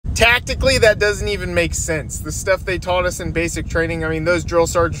Tactically, that doesn't even make sense. The stuff they taught us in basic training, I mean, those drill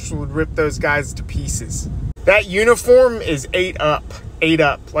sergeants would rip those guys to pieces. That uniform is ate up,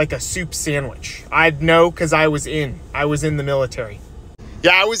 like a soup sandwich. I'd know because I was in the military.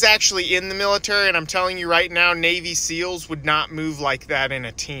 Yeah, I was actually in the military, and I'm telling you right now, Navy SEALs would not move like that in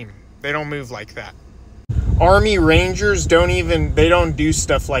a team. They don't move like that. Army Rangers they don't do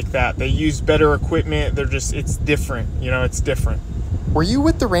stuff like that. They use better equipment. It's different. You know, it's different. Were you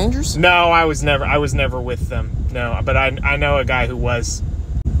with the Rangers? No, I was never with them. No, but I know a guy who was.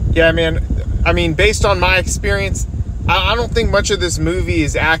 Yeah, man. I mean, based on my experience, I don't think much of this movie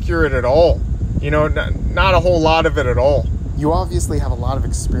is accurate at all. You know, not a whole lot of it at all. You obviously have a lot of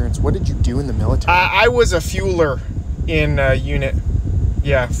experience. What did you do in the military? I was a fueler in a unit,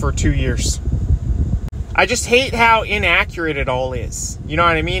 yeah, for 2 years. I just hate how inaccurate it all is. You know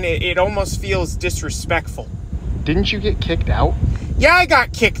what I mean? It almost feels disrespectful. Didn't you get kicked out? Yeah, I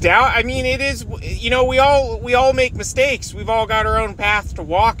got kicked out. I mean, it is, you know, we all make mistakes. We've all got our own path to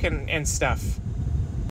walk and stuff.